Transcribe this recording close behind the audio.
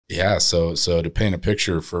Yeah, so to paint a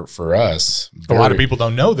picture for us, A lot of people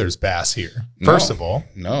don't know there's bass here. First of all,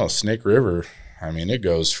 no, Snake River. I mean, it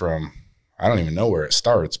goes from, I don't even know where it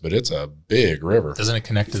starts, but it's a big river. Doesn't it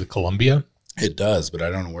connect to the Columbia? It does, but I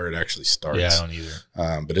don't know where it actually starts. Yeah, I don't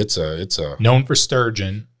either. But it's a known for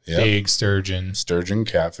sturgeon, Yep. big sturgeon,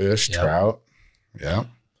 catfish, Yep. trout, yeah,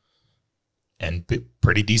 and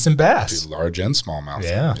pretty decent bass. large and smallmouth.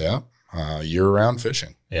 Yeah. Year-round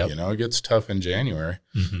fishing. Yep. You know, it gets tough in January.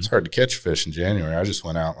 Mhm. It's hard to catch fish in January. I just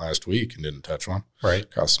went out last week and didn't touch one. Right.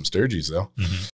 Caught some sturgeons though. Mhm.